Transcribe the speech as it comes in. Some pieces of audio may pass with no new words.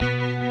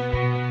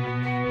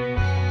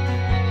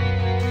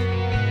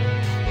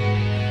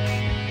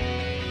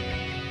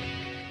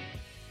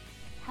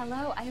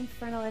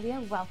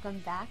Olivia. Welcome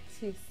back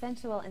to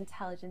Sensual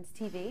Intelligence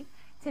TV.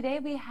 Today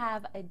we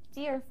have a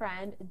dear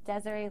friend,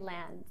 Desiree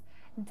Land.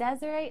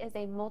 Desiree is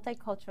a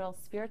multicultural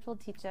spiritual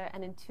teacher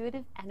and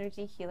intuitive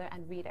energy healer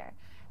and reader.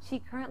 She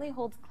currently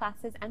holds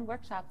classes and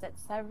workshops at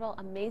several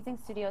amazing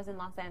studios in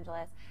Los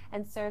Angeles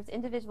and serves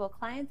individual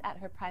clients at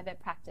her private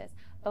practice,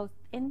 both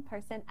in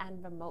person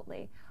and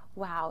remotely.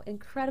 Wow,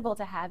 incredible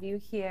to have you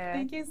here.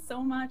 Thank you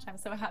so much. I'm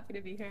so happy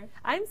to be here.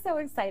 I'm so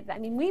excited. I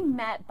mean, we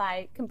met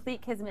by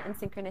complete kismet and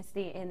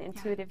synchronicity in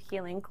intuitive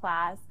healing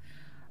class.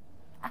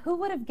 Who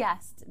would have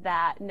guessed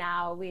that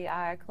now we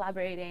are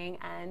collaborating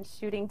and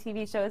shooting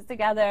TV shows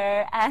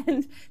together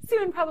and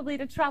soon probably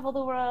to travel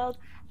the world,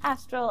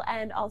 astral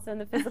and also in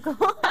the physical.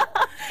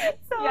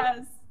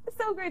 Yes.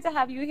 So great to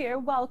have you here.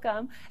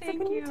 Welcome. Thank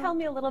so can you. you tell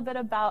me a little bit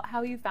about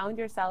how you found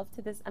yourself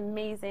to this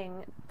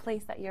amazing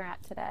place that you're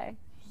at today?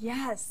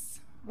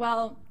 Yes.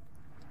 Well,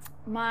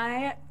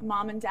 my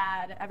mom and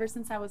dad, ever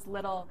since I was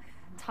little,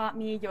 taught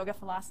me yoga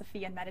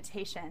philosophy and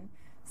meditation.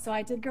 So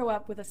I did grow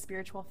up with a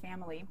spiritual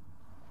family.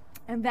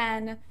 And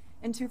then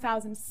in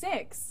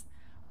 2006,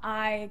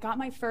 I got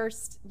my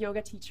first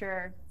yoga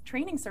teacher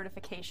training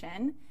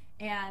certification.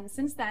 And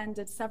since then,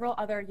 did several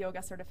other yoga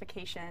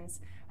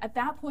certifications. At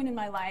that point in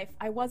my life,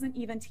 I wasn't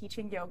even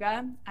teaching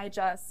yoga. I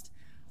just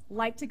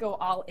like to go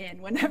all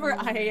in whenever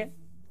I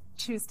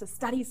choose to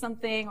study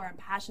something or I'm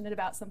passionate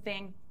about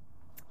something.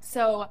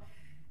 So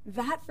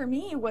that for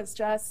me was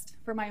just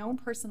for my own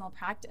personal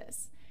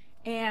practice.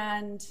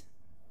 And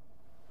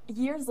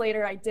years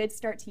later, I did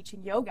start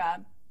teaching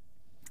yoga,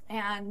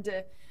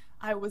 and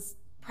I was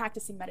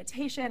practicing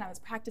meditation, I was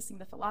practicing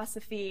the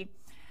philosophy,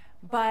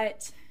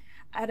 but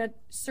at a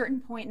certain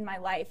point in my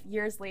life,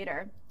 years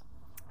later,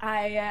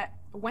 I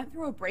went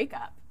through a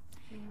breakup.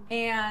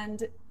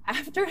 And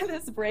after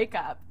this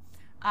breakup,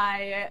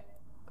 I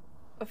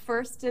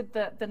first did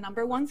the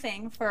number one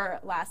thing for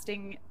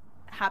lasting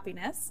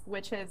happiness,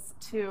 which is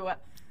to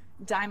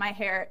dye my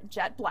hair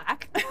jet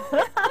black.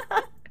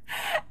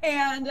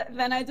 And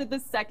then I did the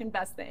second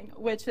best thing,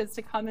 which is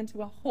to come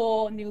into a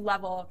whole new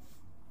level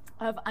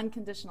of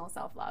unconditional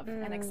self-love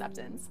and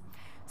acceptance.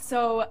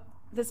 So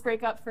this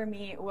breakup for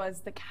me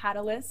was the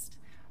catalyst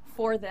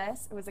for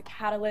this. It was a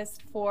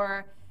catalyst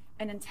for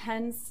an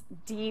intense,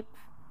 deep,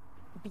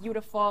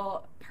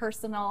 beautiful,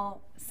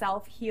 personal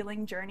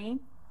self-healing journey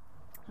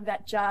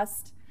that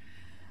just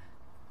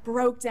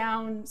broke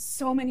down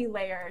so many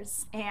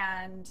layers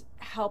and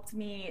helped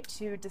me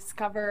to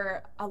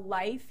discover a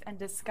life and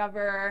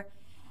discover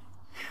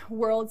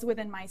worlds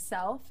within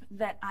myself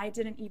that I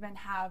didn't even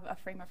have a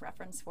frame of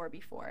reference for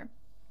before.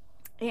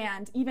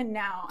 And even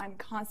now, I'm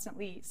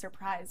constantly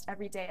surprised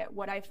every day at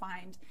what I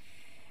find,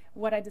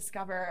 what I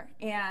discover.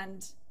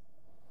 And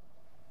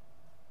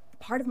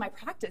part of my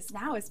practice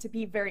now is to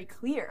be very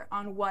clear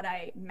on what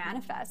I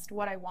manifest,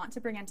 what I want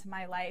to bring into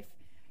my life.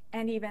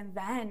 And even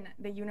then,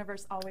 the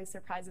universe always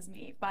surprises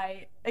me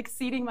by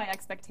exceeding my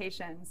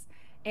expectations.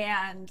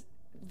 And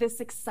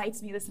this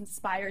excites me, this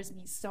inspires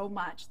me so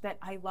much that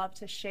I love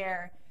to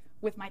share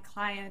with my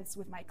clients,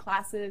 with my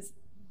classes,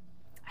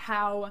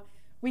 how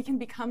we can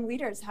become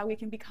leaders, how we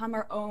can become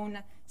our own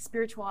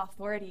spiritual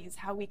authorities,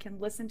 how we can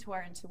listen to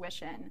our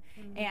intuition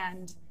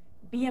and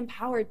be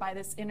empowered by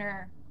this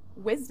inner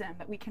wisdom,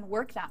 that we can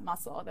work that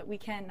muscle, that we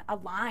can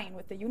align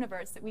with the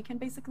universe, that we can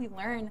basically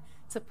learn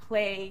to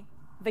play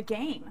the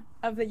game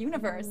of the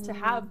universe, to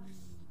have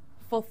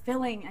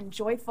fulfilling and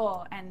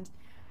joyful and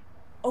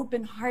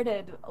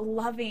open-hearted,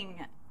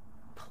 loving,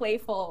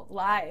 playful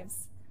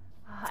lives.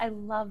 I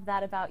love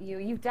that about you.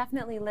 You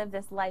definitely live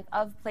this life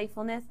of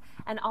playfulness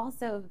and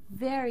also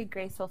very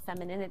graceful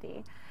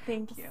femininity.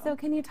 Thank you. So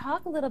can you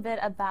talk a little bit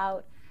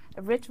about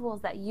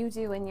rituals that you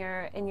do in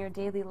your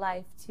daily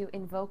life to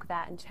invoke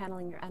that and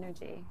channeling your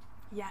energy?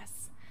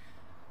 Yes.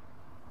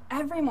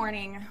 Every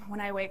morning when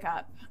I wake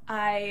up,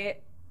 I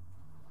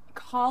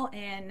call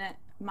in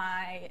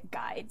my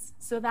guides.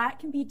 So that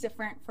can be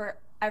different for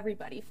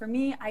everybody. For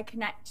me, I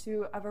connect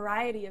to a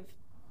variety of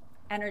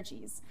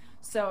energies.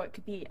 So it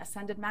could be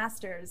ascended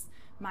masters,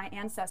 my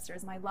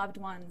ancestors, my loved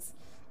ones,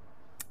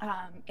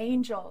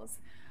 angels,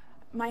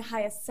 my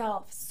highest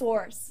self,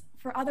 source.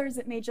 For others,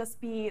 it may just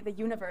be the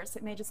universe.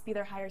 It may just be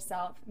their higher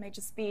self. It may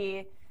just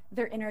be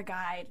their inner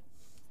guide.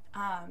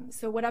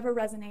 So whatever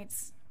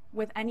resonates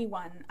with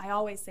anyone, I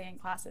always say in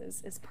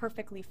classes, is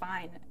perfectly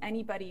fine.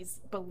 Anybody's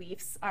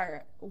beliefs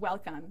are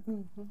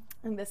welcome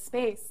in this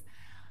space.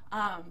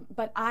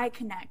 But I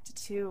connect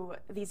to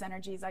these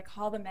energies. I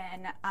call them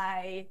in.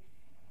 I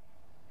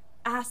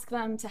ask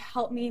them to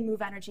help me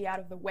move energy out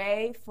of the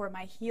way for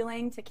my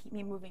healing, to keep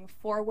me moving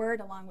forward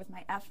along with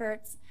my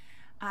efforts.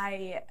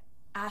 I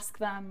ask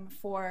them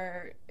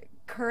for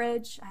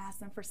courage. I ask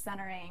them for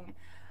centering.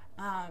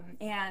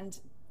 And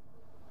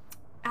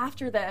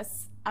after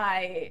this,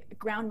 I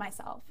ground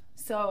myself.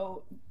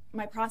 So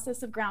my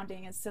process of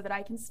grounding is so that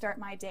I can start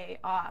my day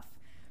off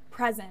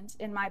present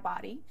in my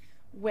body,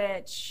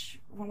 which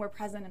when we're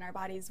present in our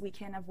bodies, we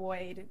can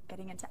avoid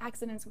getting into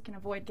accidents, we can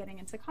avoid getting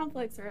into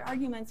conflicts or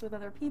arguments with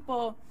other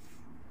people.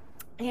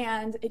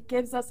 And it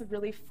gives us a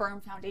really firm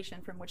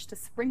foundation from which to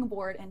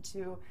springboard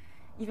into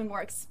even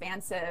more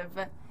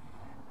expansive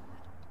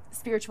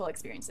spiritual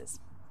experiences.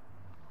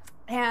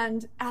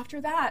 And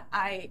after that,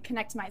 I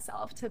connect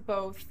myself to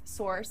both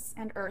source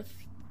and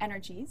earth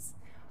energies,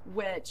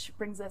 which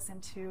brings us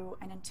into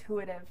an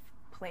intuitive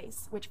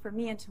place, which for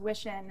me,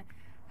 intuition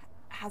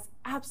has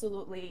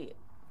absolutely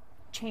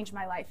changed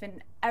my life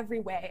in every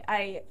way.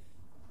 I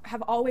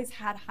have always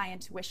had high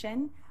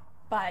intuition,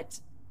 but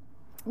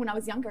when I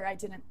was younger, I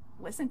didn't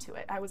listen to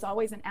it. I was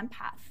always an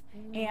empath,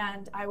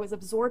 and I was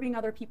absorbing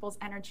other people's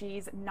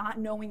energies, not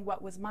knowing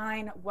what was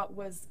mine, what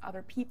was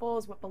other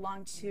people's, what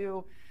belonged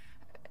to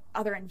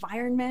other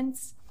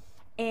environments.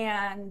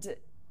 And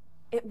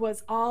it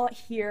was all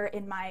here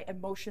in my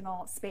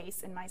emotional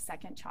space in my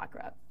second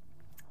chakra.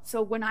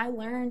 So when I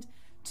learned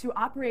to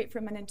operate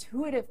from an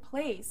intuitive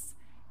place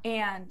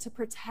and to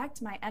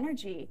protect my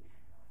energy,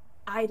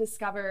 I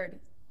discovered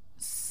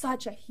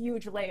such a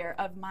huge layer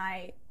of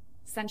my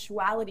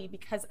sensuality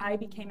because I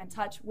became in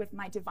touch with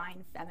my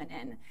divine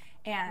feminine.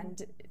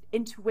 And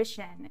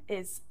intuition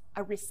is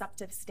a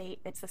receptive state.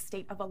 It's a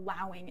state of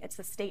allowing. It's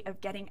a state of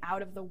getting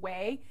out of the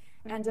way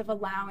and of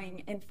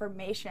allowing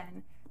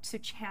information to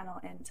channel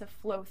in, to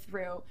flow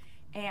through.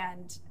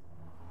 And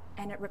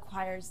it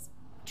requires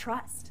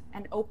trust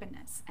and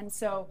openness. And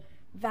so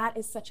that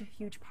is such a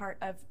huge part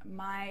of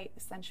my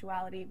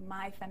sensuality,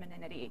 my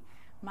femininity,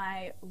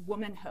 my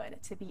womanhood,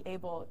 to be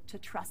able to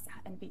trust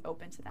that and be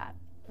open to that.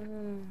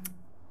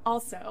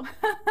 Also,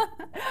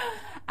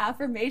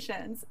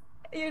 affirmations,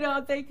 you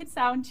know, they could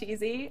sound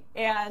cheesy,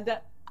 and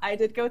I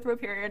did go through a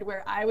period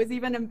where I was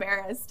even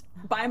embarrassed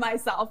by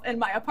myself in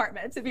my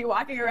apartment to be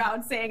walking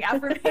around saying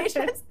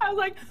affirmations. I was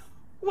like,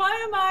 why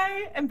am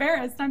I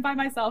embarrassed? I'm by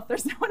myself.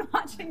 There's no one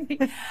watching me.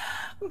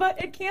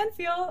 But it can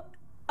feel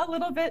a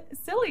little bit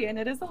silly, and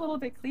it is a little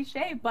bit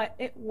cliche, but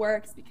it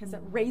works because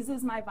it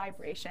raises my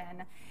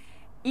vibration.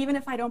 Even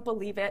if I don't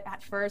believe it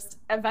at first,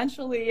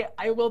 eventually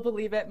I will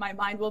believe it, my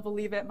mind will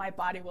believe it, my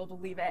body will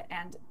believe it,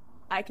 and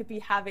I could be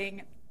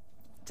having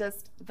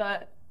just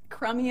the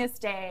crummiest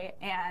day,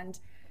 and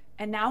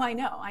now I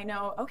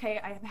know,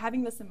 okay, I'm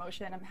having this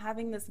emotion, I'm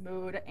having this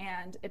mood,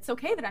 and it's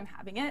okay that I'm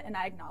having it, and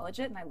I acknowledge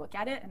it, and I look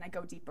at it, and I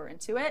go deeper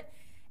into it,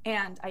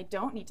 and I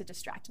don't need to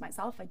distract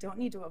myself, I don't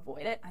need to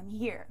avoid it, I'm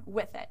here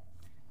with it.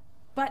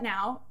 But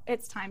now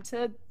it's time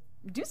to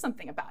do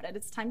something about it.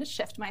 It's time to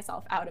shift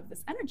myself out of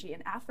this energy,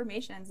 and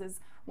affirmations is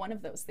one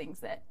of those things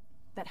that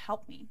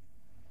help me.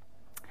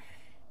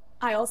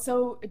 I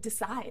also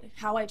decide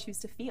how I choose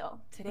to feel.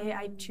 Today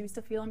I choose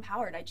to feel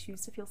empowered. I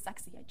choose to feel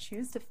sexy. I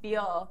choose to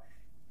feel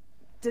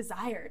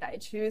desired. I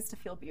choose to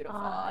feel beautiful.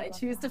 I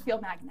choose to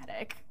feel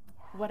magnetic.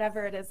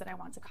 Whatever it is that I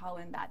want to call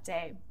in that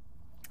day,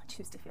 I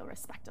choose to feel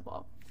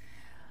respectable.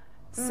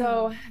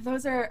 So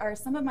those are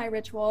some of my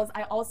rituals.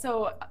 I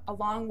also,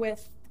 along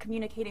with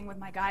communicating with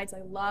my guides,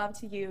 I love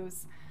to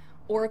use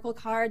oracle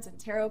cards and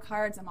tarot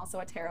cards. I'm also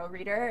a tarot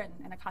reader and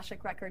an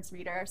Akashic Records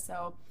reader,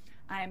 so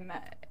I'm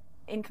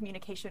in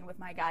communication with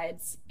my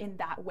guides in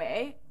that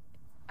way,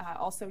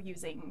 also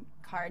using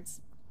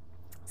cards.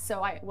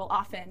 So I will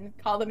often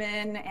call them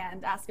in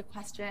and ask a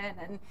question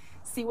and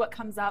see what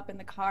comes up in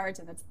the cards,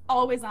 and it's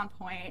always on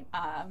point.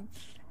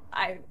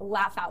 I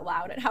laugh out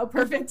loud at how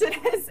perfect it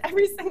is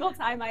every single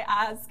time I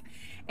ask.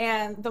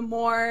 And the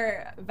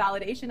more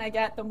validation I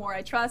get, the more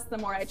I trust, the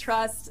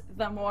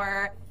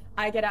more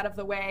I get out of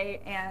the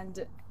way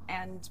and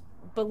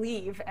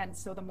believe. And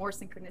so the more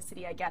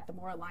synchronicity I get, the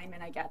more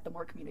alignment I get, the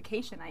more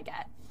communication I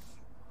get.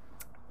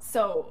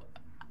 So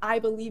I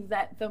believe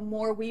that the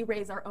more we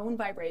raise our own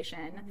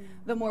vibration,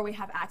 the more we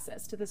have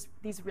access to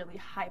these really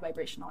high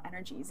vibrational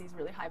energies, these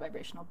really high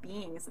vibrational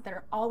beings that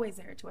are always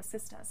there to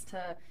assist us,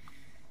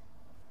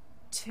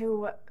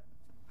 to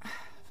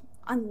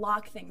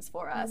unlock things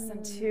for us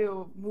and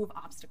to move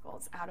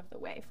obstacles out of the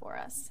way for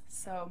us.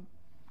 So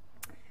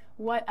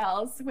what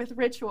else with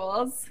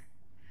rituals?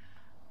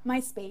 My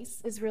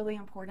space is really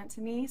important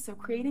to me. So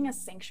creating a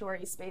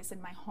sanctuary space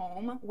in my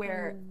home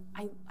where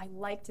I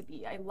like to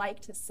be. I like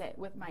to sit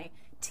with my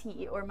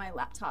tea or my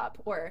laptop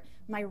or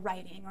my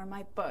writing or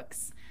my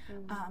books,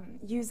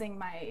 using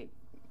my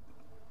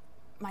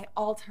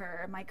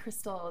altar, my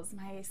crystals,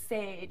 my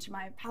sage,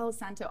 my Palo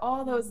Santo,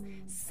 all those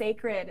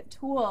sacred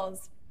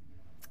tools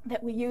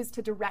that we use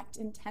to direct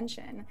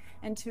intention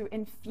and to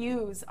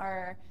infuse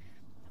our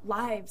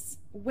lives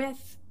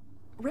with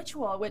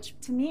ritual, which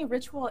to me,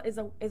 ritual is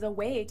a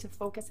way to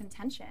focus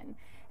intention,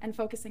 and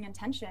focusing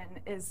intention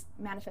is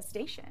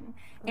manifestation.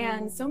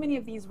 And so many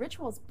of these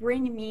rituals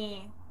bring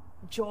me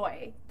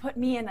joy, put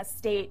me in a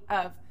state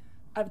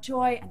of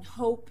joy and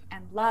hope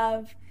and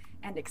love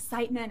and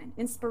excitement and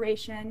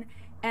inspiration.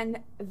 And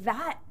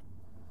that,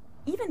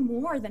 even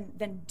more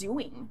than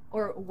doing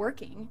or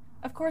working,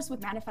 of course,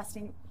 with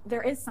manifesting,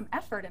 there is some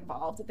effort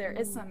involved, there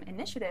is some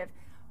initiative,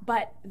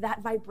 but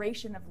that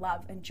vibration of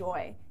love and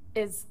joy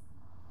is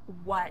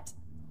what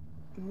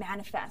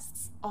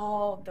manifests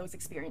all those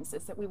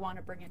experiences that we want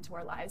to bring into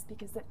our lives,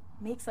 because it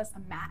makes us a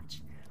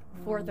match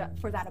for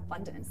that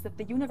abundance, that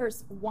the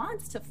universe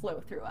wants to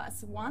flow through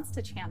us, wants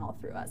to channel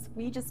through us.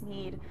 We just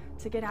need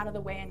to get out of the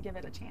way and give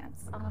it a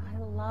chance. Oh, I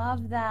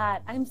love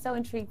that. I'm so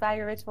intrigued by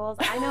your rituals.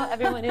 I know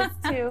everyone is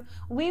too.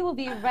 We will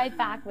be right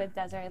back with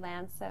Desiree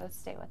Land, so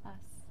stay with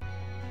us.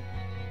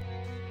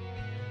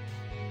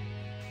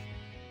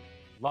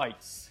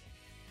 Lights,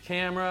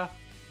 camera,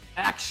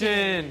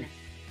 action!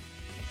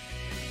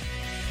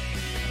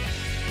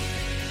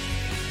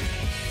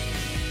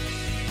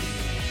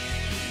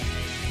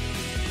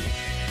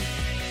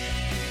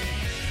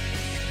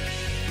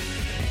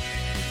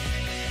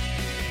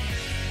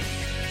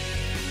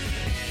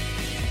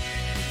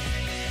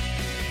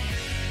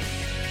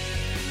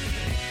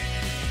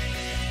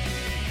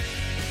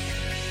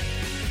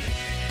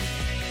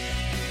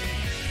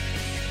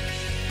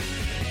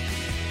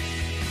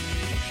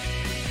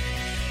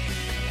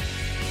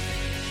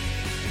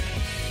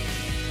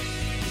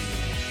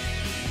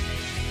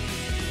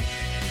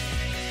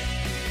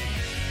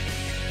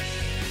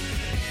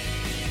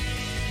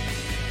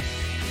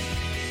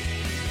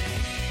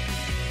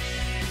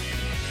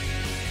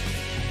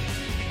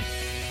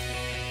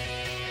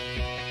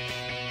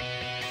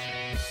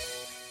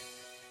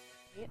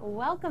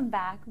 Welcome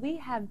back. We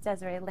have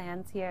Desiree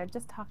Lands here,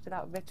 just talked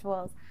about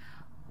rituals.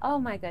 Oh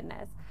my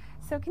goodness.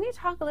 So can you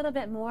talk a little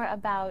bit more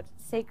about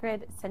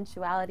sacred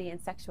sensuality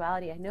and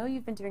sexuality? I know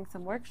you've been doing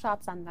some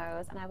workshops on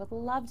those, and I would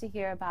love to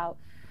hear about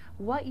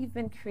what you've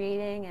been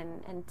creating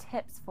and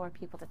tips for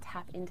people to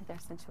tap into their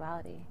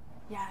sensuality.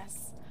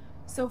 Yes.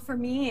 So for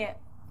me,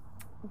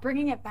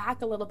 bringing it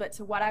back a little bit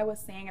to what I was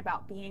saying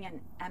about being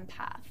an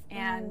empath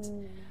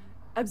and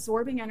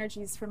absorbing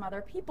energies from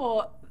other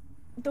people,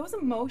 those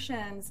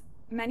emotions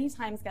many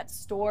times get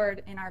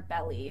stored in our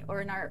belly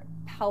or in our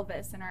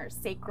pelvis, in our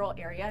sacral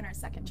area, in our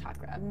second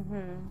chakra.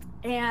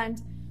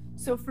 And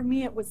so for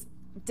me, it was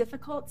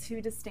difficult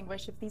to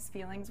distinguish if these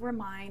feelings were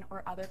mine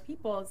or other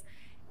people's.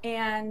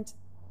 And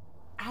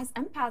as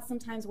empaths,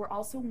 sometimes we're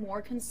also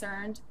more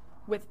concerned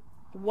with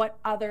what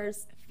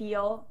others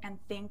feel and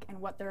think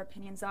and what their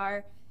opinions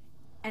are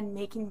and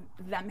making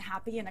them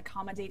happy and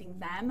accommodating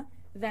them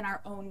than our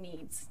own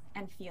needs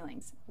and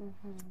feelings.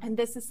 And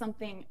this is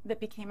something that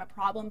became a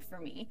problem for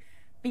me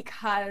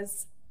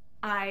because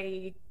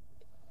I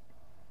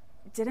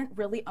didn't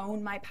really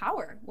own my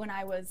power when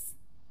I was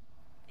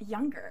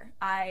younger.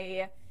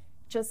 I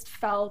just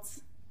felt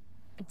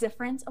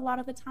different a lot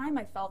of the time.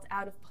 I felt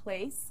out of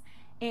place.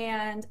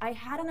 And I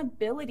had an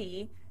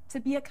ability to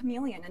be a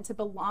chameleon and to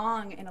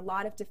belong in a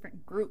lot of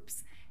different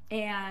groups.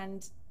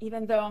 And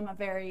even though I'm a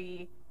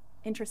very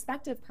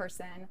introspective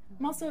person,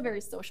 I'm also a very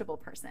sociable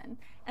person.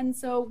 And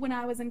so when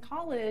I was in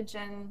college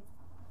and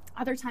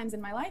other times in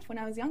my life when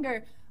I was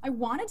younger, I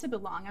wanted to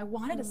belong. I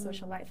wanted a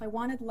social life. I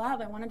wanted love.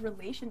 I wanted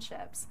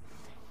relationships.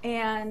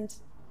 And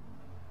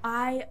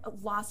I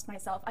lost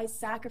myself. I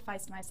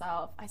sacrificed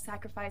myself. I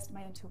sacrificed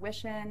my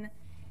intuition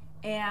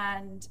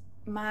and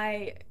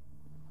my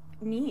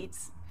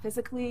needs,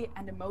 physically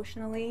and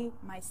emotionally,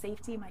 my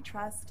safety, my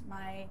trust,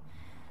 my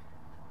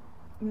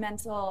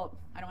mental,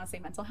 I don't want to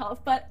say mental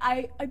health, but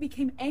I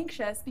became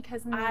anxious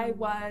because I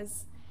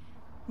was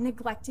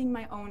neglecting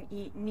my own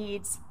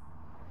needs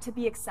to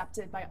be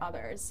accepted by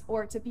others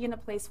or to be in a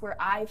place where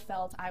I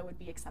felt I would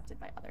be accepted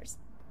by others.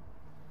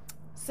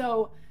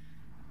 So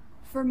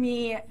for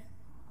me,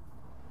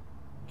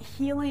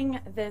 healing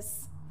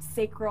this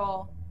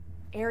sacral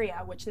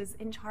area, which is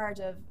in charge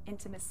of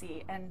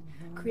intimacy and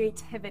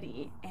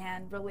creativity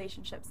and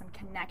relationships and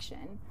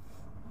connection,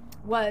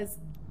 was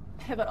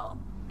pivotal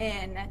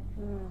in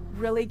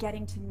really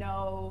getting to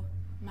know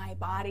my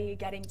body,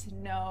 getting to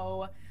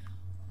know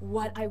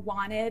what I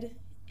wanted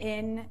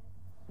in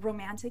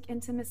romantic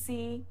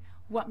intimacy,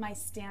 what my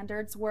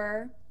standards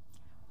were,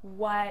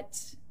 what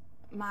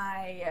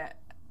my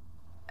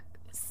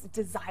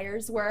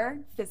desires were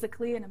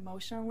physically and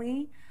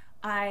emotionally.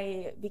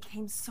 I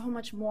became so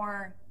much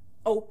more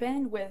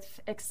open with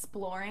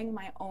exploring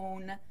my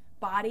own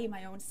body,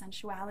 my own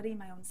sensuality,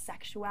 my own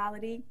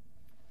sexuality.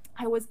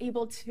 I was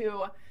able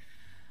to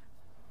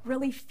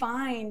really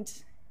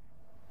find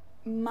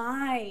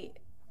my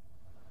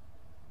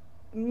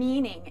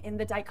meaning in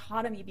the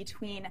dichotomy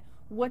between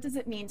what does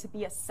it mean to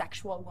be a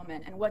sexual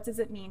woman and what does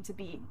it mean to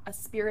be a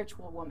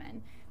spiritual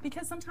woman?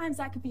 Because sometimes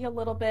that could be a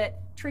little bit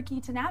tricky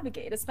to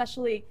navigate,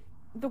 especially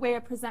the way I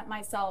present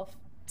myself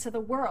to the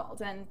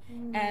world.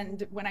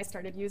 And when I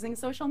started using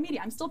social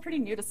media, I'm still pretty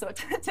new to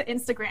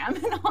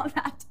Instagram and all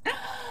that.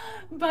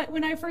 But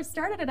when I first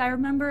started it, I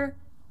remember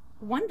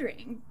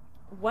wondering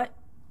what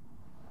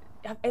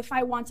if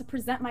I want to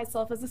present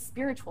myself as a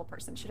spiritual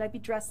person. Should I be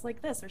dressed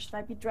like this or should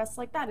I be dressed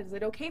like that? Is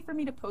it okay for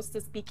me to post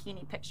this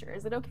bikini picture?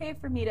 Is it okay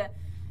for me to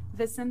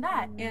this and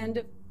that?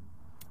 And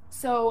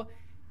so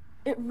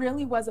it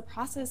really was a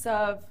process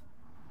of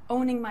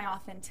owning my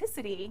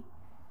authenticity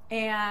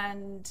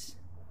and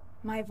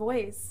my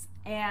voice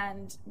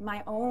and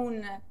my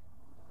own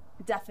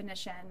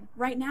definition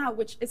right now,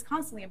 which is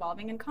constantly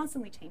evolving and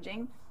constantly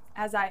changing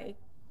as I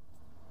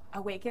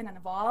awaken and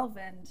evolve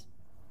and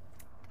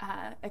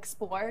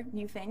explore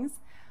new things.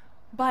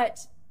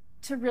 But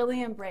to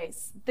really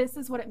embrace, this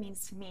is what it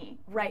means to me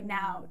right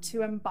now,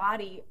 to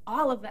embody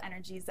all of the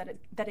energies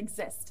that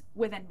exist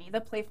within me,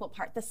 the playful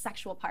part, the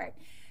sexual part,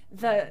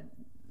 the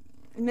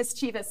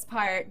mischievous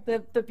part,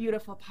 the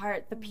beautiful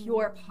part, the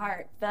pure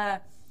part,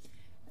 the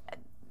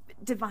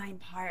divine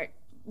part.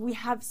 We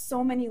have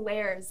so many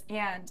layers,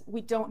 and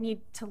we don't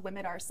need to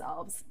limit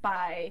ourselves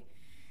by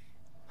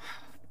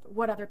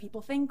what other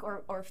people think,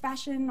 or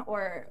fashion,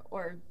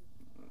 or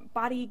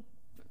body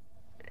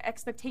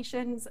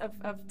expectations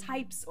of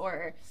types,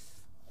 or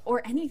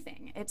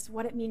anything. It's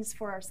what it means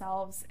for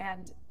ourselves,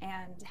 and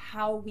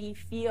how we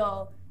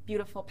feel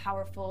beautiful,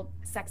 powerful,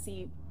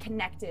 sexy,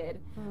 connected.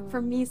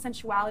 For me,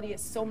 sensuality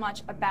is so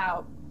much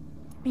about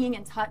being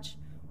in touch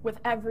with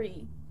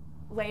every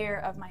layer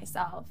of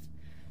myself.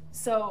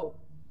 So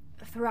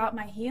throughout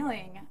my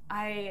healing,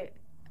 I,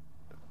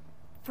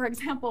 for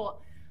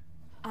example,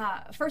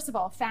 first of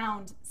all,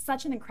 found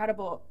such an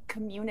incredible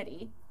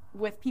community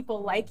with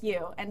people like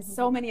you and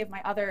so many of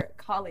my other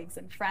colleagues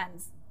and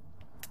friends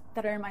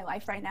that are in my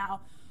life right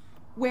now,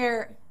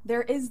 where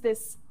there is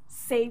this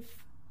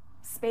safe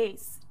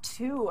space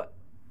to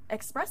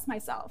express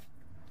myself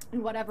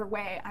in whatever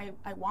way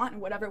I want, in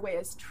whatever way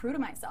is true to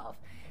myself.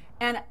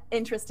 And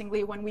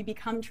interestingly, when we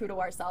become true to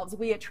ourselves,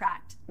 we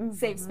attract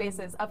safe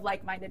spaces of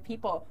like-minded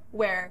people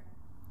where,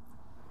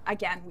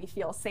 again, we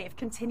feel safe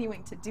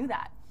continuing to do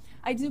that.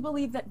 I do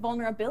believe that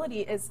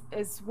vulnerability is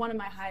one of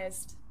my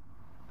highest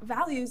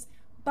values,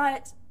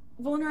 but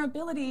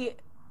vulnerability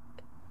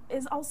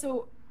is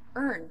also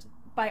earned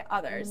by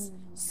others.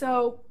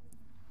 So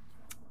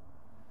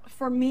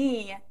for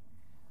me,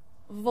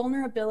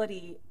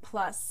 vulnerability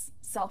plus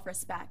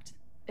self-respect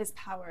is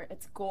power.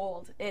 It's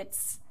gold.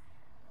 It's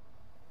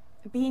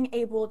being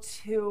able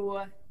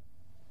to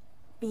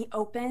be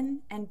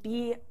open and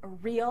be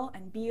real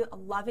and be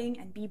loving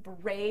and be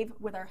brave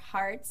with our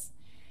hearts,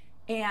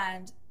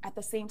 and at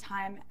the same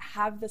time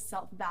have the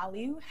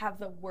self-value, have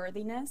the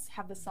worthiness,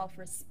 have the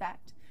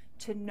self-respect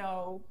to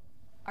know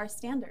our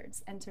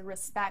standards and to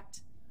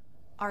respect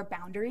our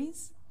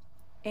boundaries,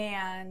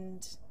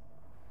 and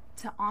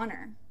to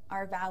honor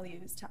our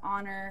values, to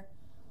honor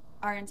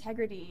our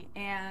integrity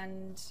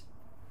and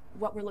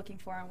what we're looking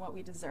for and what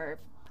we deserve.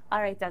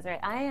 All right, Desiree,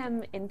 I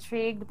am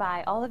intrigued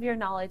by all of your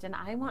knowledge, and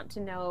I want to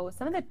know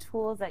some of the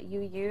tools that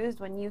you used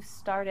when you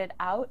started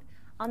out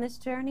on this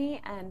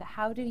journey, and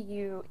how do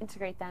you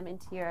integrate them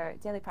into your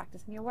daily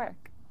practice and your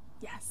work?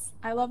 Yes,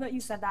 I love that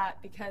you said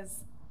that,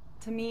 because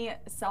to me,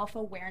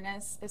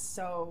 self-awareness is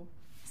so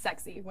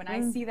sexy when I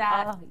see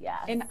that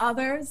in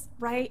others,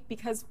 right?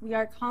 Because we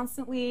are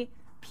constantly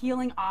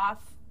peeling off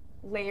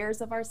layers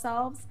of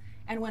ourselves,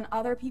 and when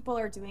other people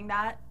are doing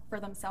that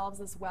for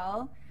themselves as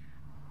well,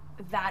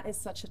 that is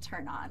such a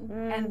turn on.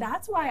 And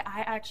that's why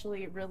I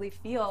actually really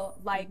feel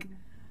like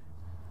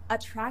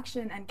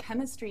attraction and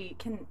chemistry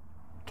can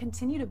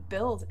continue to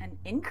build and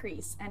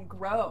increase and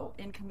grow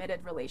in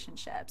committed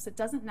relationships. It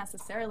doesn't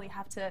necessarily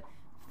have to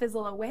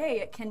fizzle away.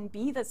 It can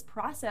be this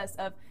process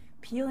of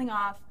peeling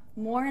off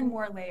more and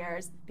more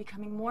layers,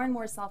 becoming more and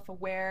more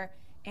self-aware,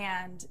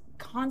 and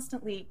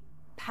constantly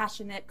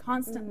passionate,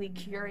 constantly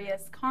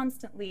curious,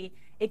 constantly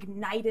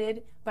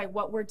ignited by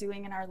what we're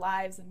doing in our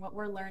lives and what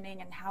we're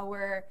learning and how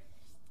we're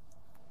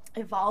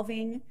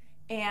evolving.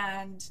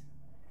 And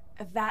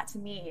that to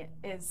me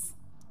is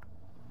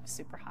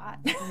super hot.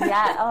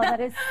 Yeah, oh, that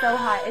is so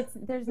hot.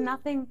 There's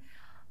nothing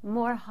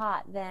more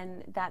hot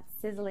than that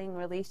sizzling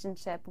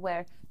relationship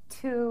where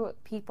two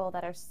people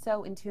that are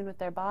so in tune with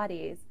their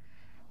bodies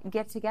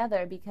get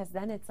together, because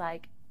then it's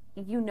like,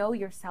 you know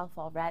yourself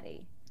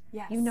already.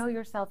 Yes. You know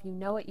yourself, you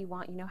know what you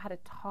want, you know how to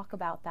talk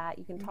about that,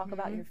 you can talk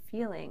about your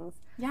feelings.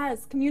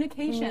 Yes,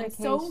 communication.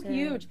 So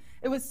huge.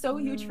 It was so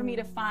huge for me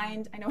to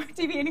find, I know we're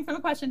deviating from the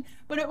question,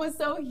 but it was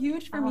so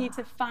huge for me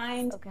to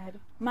find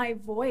my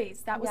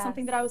voice. That was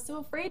something that I was so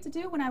afraid to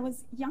do when I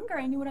was younger.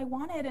 I knew what I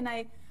wanted, and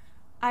I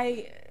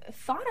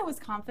thought I was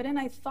confident,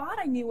 I thought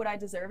I knew what I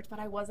deserved, but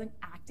I wasn't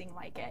acting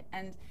like it.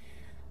 And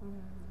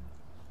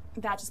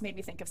that just made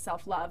me think of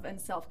self-love and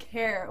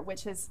self-care,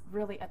 which is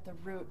really at the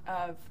root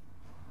of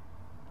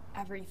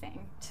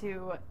everything,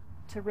 to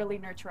really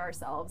nurture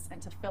ourselves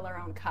and to fill our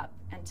own cup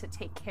and to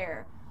take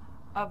care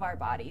of our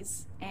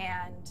bodies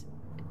and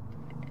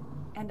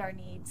our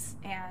needs.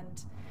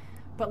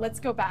 But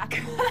let's go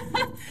back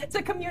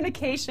to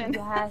communication.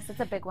 Yes, it's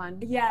a big one.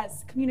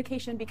 Yes,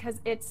 communication, because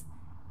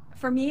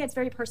for me, it's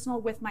very personal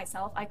with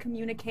myself. I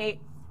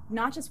communicate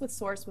not just with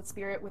source, with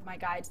spirit, with my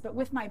guides, but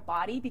with my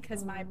body,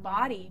 because my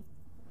body,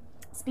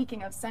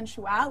 speaking of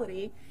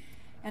sensuality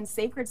and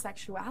sacred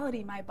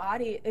sexuality, my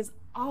body is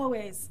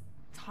always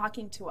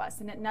talking to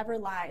us, and it never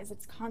lies.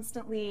 It's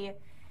constantly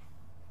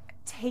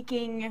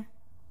taking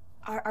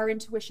our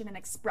intuition and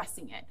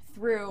expressing it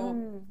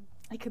through,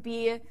 it could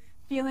be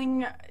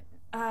feeling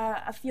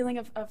a feeling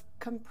of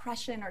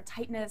compression or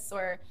tightness,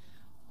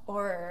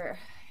 or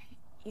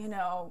you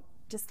know,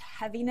 just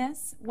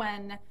heaviness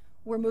when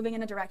we're moving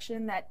in a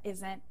direction that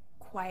isn't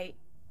quite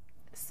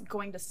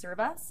going to serve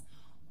us,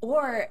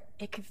 or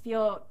it could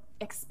feel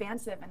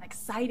expansive and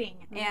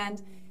exciting.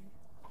 And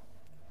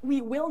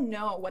we will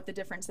know what the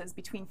difference is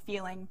between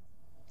feeling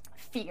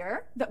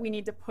fear that we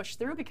need to push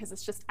through because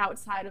it's just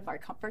outside of our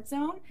comfort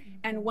zone,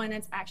 and when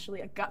it's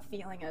actually a gut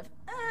feeling of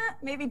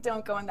maybe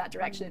don't go in that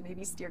direction,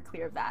 maybe steer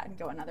clear of that and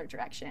go another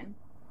direction.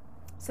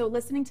 So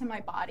listening to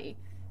my body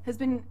has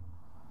been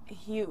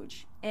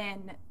huge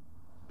in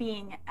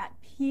being at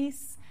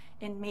peace,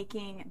 in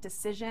making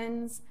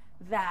decisions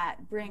that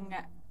bring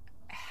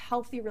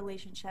healthy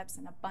relationships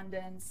and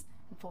abundance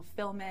and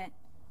fulfillment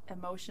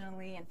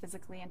emotionally and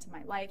physically into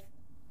my life.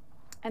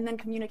 And then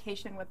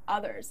communication with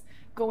others,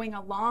 going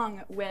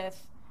along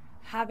with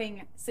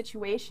having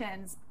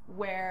situations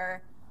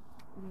where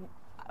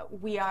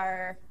we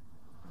are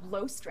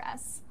low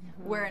stress,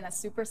 we're in a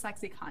super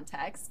sexy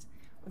context,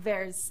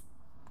 there's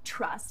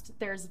trust,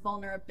 there's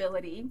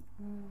vulnerability,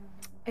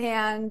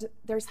 and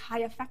there's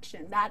high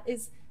affection. That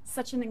is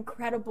such an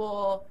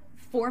incredible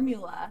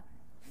formula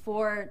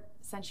for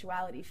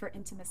sensuality, for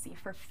intimacy,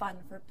 for fun,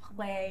 for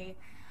play,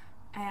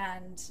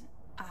 and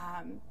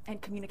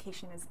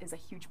communication is a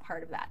huge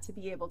part of that, to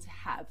be able to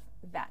have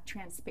that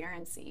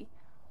transparency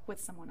with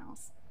someone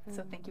else.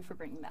 So thank you for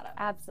bringing that up.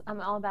 Absolutely.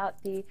 I'm all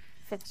about the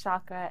fifth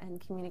chakra and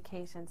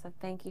communication, so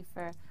thank you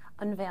for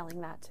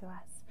unveiling that to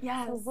us.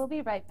 Yes. So we'll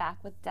be right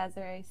back with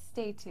Desiree.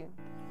 Stay tuned.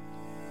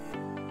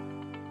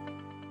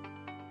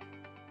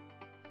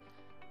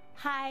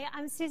 Hi,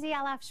 I'm Susie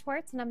Alaf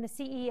Schwartz, and I'm the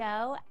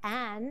CEO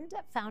and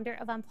founder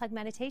of Unplugged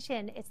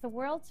Meditation. It's the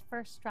world's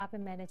first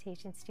drop-in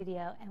meditation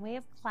studio, and we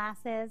have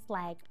classes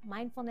like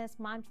mindfulness,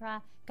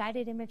 mantra,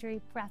 guided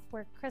imagery,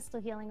 breathwork, crystal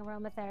healing,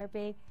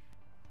 aromatherapy,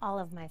 all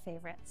of my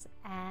favorites.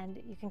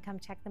 And you can come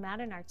check them out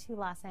in our 2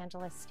 Los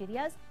Angeles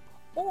studios.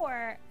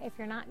 Or if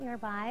you're not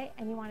nearby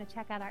and you want to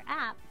check out our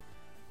app,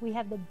 we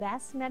have the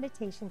best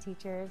meditation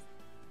teachers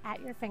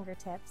at your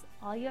fingertips.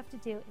 All you have to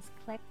do is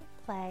click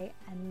play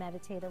and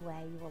meditate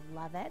away. You will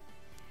love it.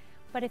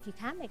 But if you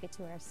can't make it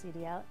to our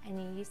studio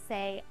and you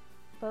say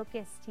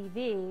Focus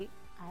TV,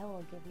 I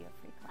will give you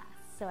a free class.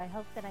 So I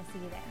hope that I see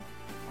you there.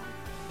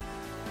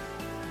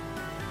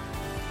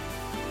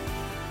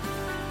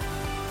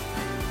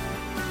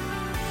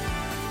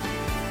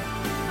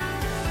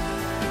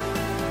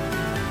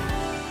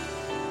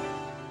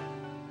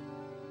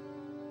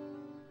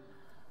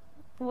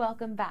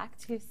 Welcome back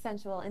to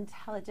Sensual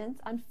Intelligence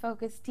on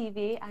Focus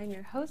TV. I'm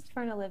your host,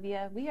 Fern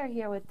Olivia. We are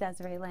here with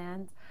Desiree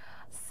Lands.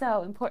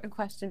 So, important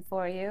question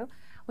for you.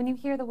 When you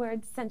hear the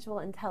word sensual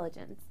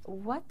intelligence,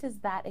 what does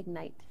that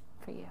ignite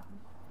for you?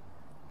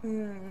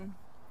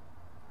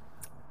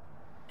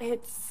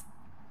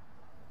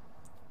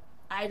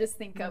 I just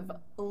think of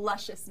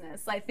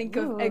lusciousness. I think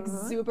of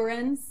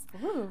exuberance.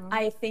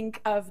 I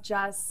think of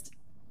just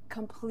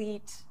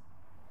complete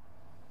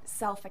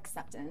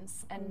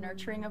self-acceptance and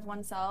nurturing of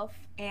oneself,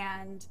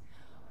 and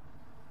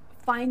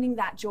finding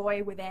that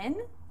joy within,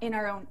 in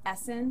our own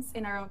essence,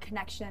 in our own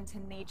connection to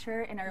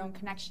nature, in our own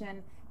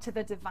connection to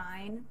the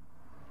divine.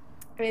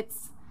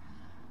 It's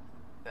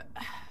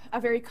a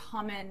very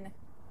common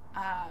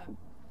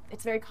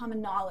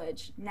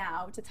knowledge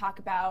now to talk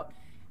about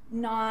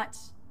not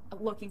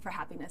looking for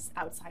happiness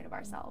outside of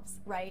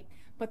ourselves, right?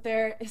 But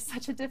there is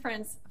such a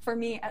difference, for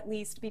me at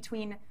least,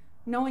 between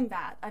knowing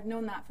that. I've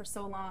known that for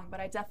so long, but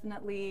I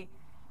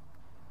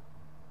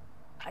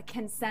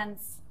can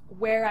sense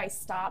where I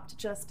stopped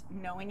just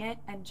knowing it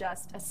and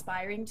just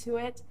aspiring to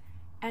it,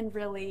 and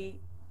really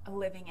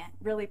living it,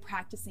 really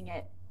practicing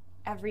it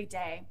every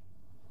day.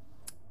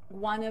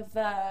 One of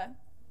the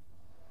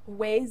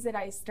ways that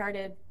I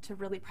started to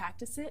really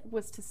practice it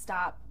was to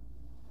stop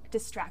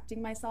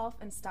distracting myself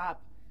and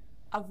stop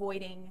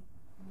avoiding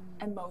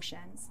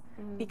emotions,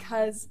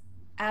 because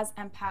as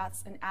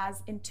empaths and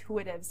as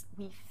intuitives,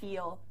 we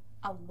feel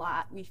a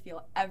lot. We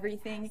feel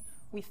everything.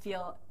 We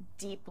feel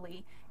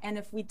deeply. And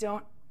if we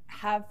don't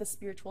have the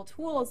spiritual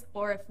tools,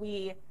 or if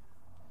we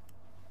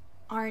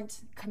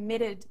aren't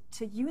committed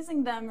to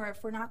using them, or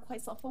if we're not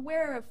quite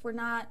self-aware, if we're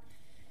not,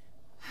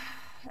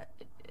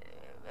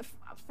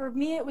 for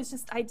me, it was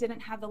just, I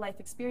didn't have the life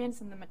experience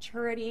and the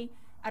maturity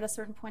at a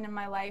certain point in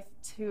my life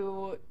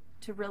to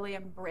really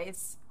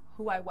embrace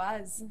who I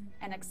was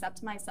and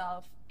accept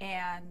myself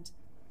and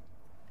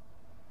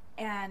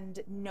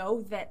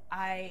know that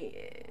I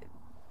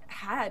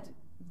had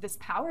this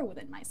power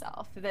within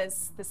myself,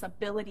 this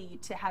ability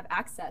to have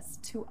access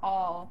to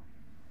all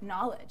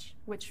knowledge,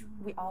 which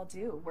we all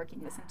do,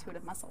 working this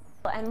intuitive muscle.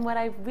 And what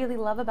I really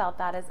love about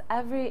that is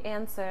every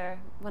answer,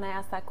 when I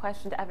ask that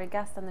question to every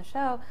guest on the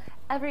show,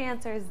 every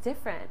answer is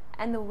different.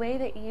 And the way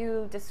that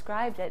you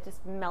described it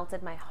just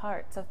melted my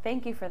heart. So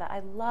thank you for that.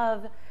 I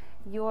love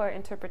your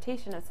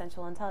interpretation of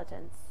sensual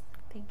intelligence.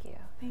 Thank you.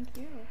 Thank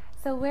you.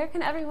 So where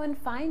can everyone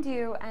find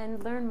you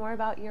and learn more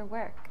about your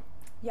work?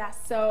 Yes,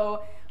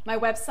 so my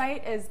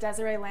website is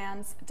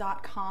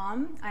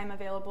DesireeLands.com. I'm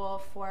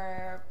available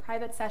for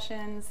private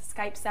sessions,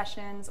 Skype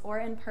sessions, or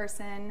in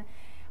person.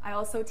 I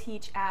also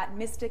teach at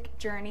Mystic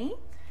Journey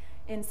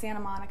in Santa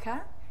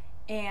Monica,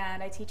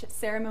 and I teach at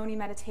Ceremony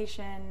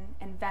Meditation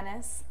in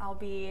Venice. I'll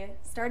be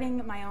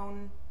starting my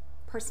own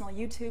personal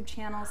YouTube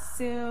channel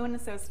soon,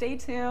 so stay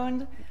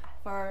tuned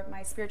for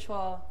my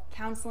spiritual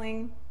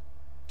counseling.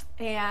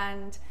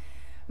 And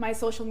my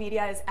social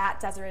media is at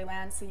Desiree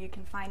Lands, so you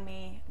can find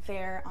me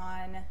there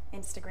on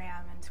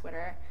Instagram and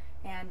Twitter,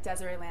 and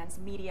Desiree Lands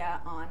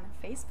Media on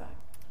Facebook.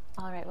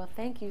 All right, well,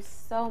 thank you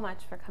so much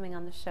for coming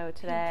on the show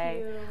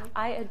today. Thank you.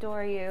 I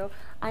adore you.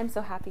 I'm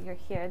so happy you're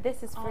here.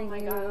 This is for Oh my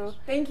you. gosh.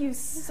 Thank you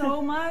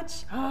so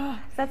much.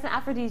 That's an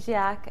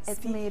aphrodisiac. It's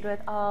Speak- made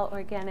with all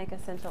organic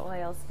essential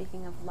oils,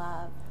 speaking of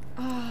love.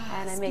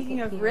 And I make Speaking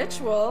it of here.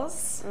 rituals,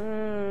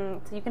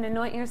 So you can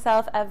anoint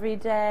yourself every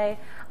day.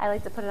 I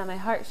like to put it on my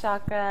heart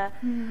chakra.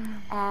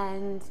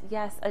 And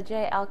yes,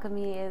 Ajay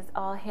Alchemy is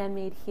all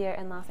handmade here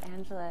in Los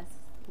Angeles,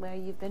 where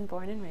you've been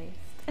born and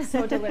raised.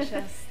 so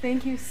delicious.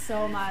 Thank you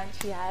so much.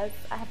 Yes,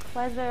 I have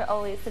pleasure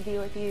always to be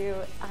with you.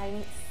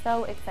 I'm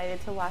so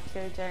excited to watch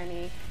your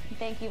journey.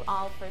 Thank you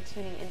all for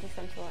tuning into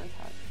Sensual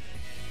Intelligence.